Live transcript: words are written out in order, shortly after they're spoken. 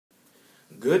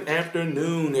Good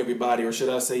afternoon, everybody, or should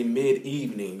I say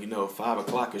mid-evening, 5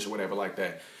 o'clock-ish or whatever like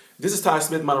that. This is Ty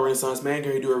Smith, Model Renaissance Man,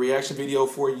 going to do a reaction video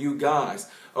for you guys.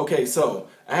 Okay, so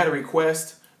I had a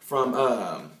request from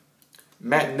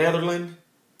Matt Netherland,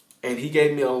 and he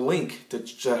gave me a link to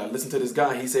listen to this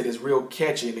guy. He said it's real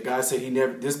catchy, and the guy said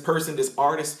this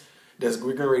artist that's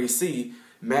we're going to already see,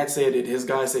 Matt said that his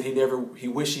guy said he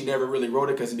wished he never really wrote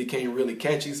it because it became really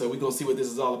catchy. So we're going to see what this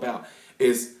is all about.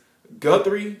 It's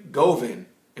Guthrie Govan,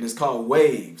 and it's called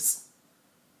Waves.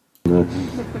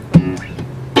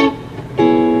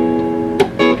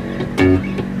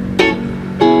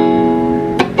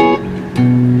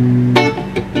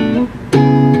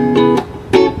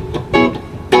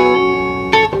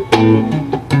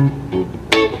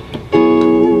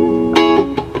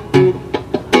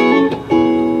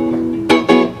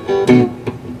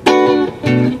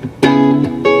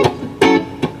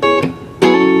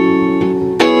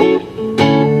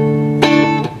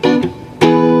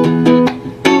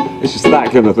 It's just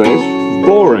that kind of thing. It's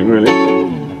boring, really.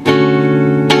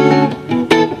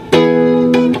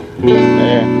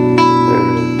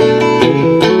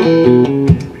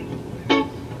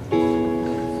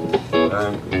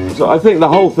 So I think the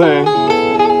whole thing.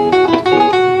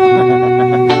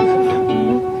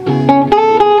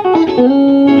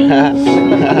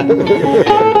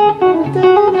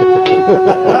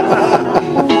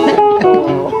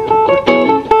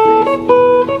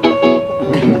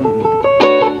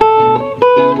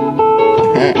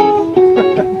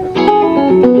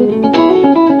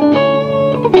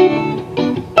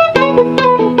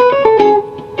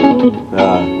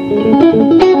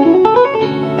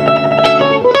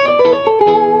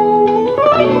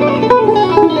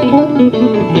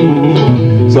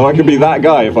 So I could be that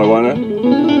guy if I want it.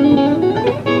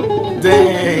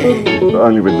 Dang! But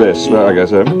only with this, I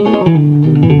guess.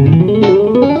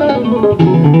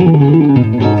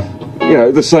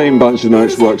 The same bunch of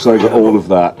notes works over all of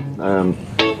that.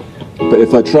 But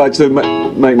if I try to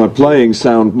make my playing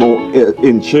sound more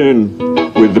in tune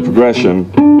with the progression.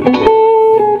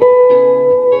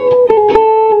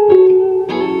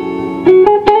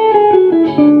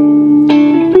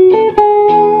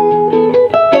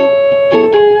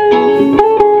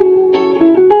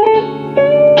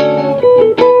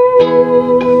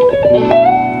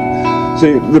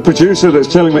 See, the producer that's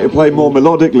telling me to play more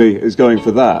melodically is going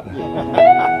for that.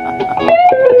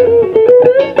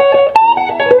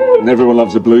 And everyone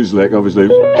loves a blues lick, obviously.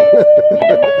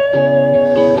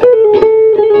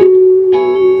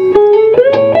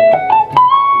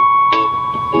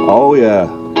 Oh yeah,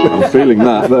 I'm feeling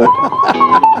that there.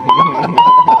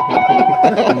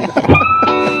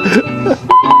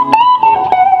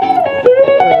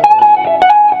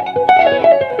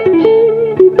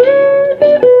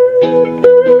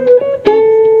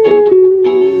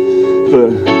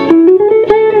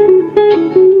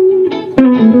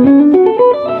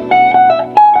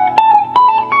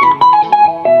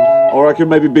 Or I could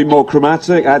maybe be more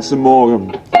chromatic, add some more.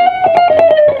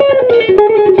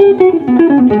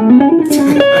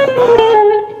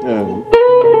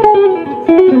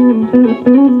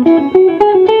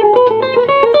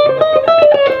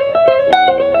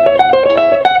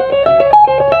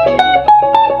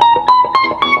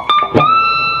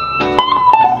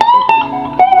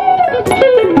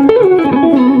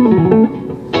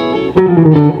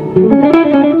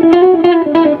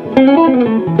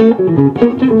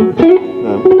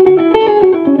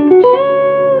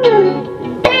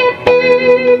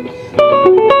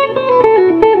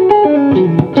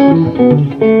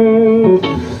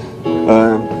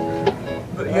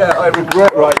 But yeah, I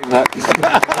regret writing that.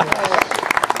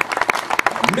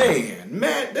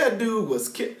 Man, that dude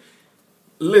was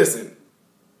Listen,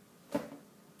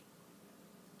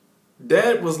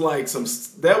 that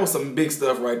was some big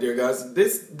stuff right there, guys.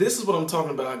 This is what I'm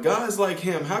talking about. Guys like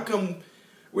him, how come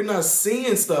we're not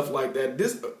seeing stuff like that?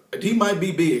 He might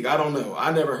be big, I don't know.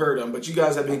 I never heard of him, but you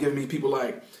guys have been giving me people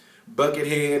like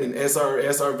Buckethead and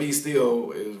SRV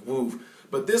still is woof.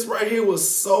 But this right here was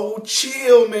so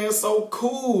chill, man, so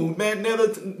cool, man. I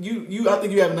think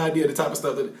you have an idea of the type of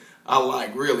stuff that I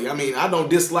like, really. I mean, I don't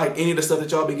dislike any of the stuff that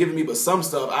y'all be giving me, but some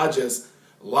stuff I just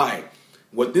like.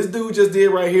 What this dude just did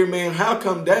right here, man, how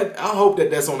come that? I hope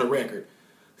that that's on the record,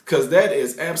 because that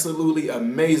is absolutely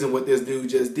amazing what this dude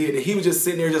just did. And he was just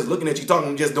sitting there just looking at you,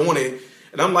 talking, just doing it.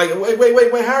 And I'm like,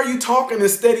 wait, how are you talking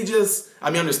instead? I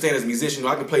mean, I understand as a musician,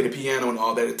 I can play the piano and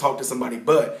all that and talk to somebody,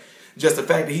 but just the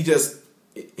fact that he's just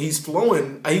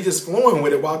flowing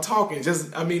with it while talking,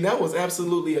 I mean, that was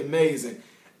absolutely amazing.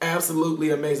 Absolutely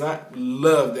amazing. I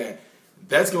love that.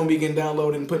 That's going to be getting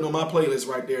downloaded and putting on my playlist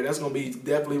right there. That's going to be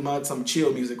definitely some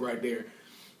chill music right there.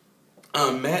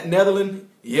 Matt Netherland,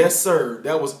 yes sir,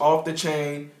 that was off the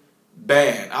chain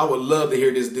bad. I would love to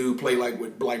hear this dude play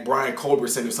with Brian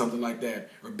Culbertson or something like that,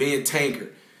 or Ben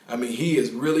Tankard. I mean, he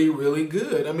is really, really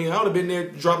good. I mean, I would have been there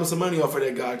dropping some money off for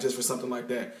that guy just for something like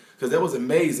that, because that was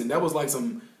amazing. That was like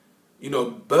some,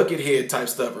 Buckethead type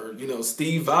stuff, or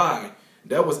Steve Vai.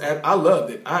 That was, I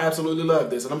loved it. I absolutely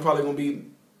loved this, and I'm probably gonna be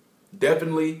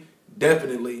definitely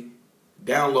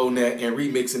downloading that and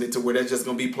remixing it to where that's just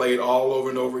going to be played all over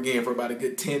and over again for about a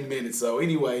good 10 minutes. So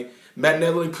anyway, Matt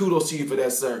Netherland, kudos to you for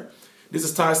that, sir. This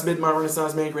is Ty Smith, my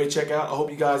Renaissance Man. Great check out. I hope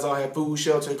you guys all have food,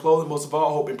 shelter, and clothing. Most of all,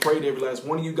 I hope and pray that every last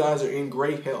one of you guys are in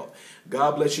great health.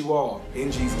 God bless you all.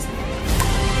 In Jesus'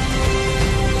 name.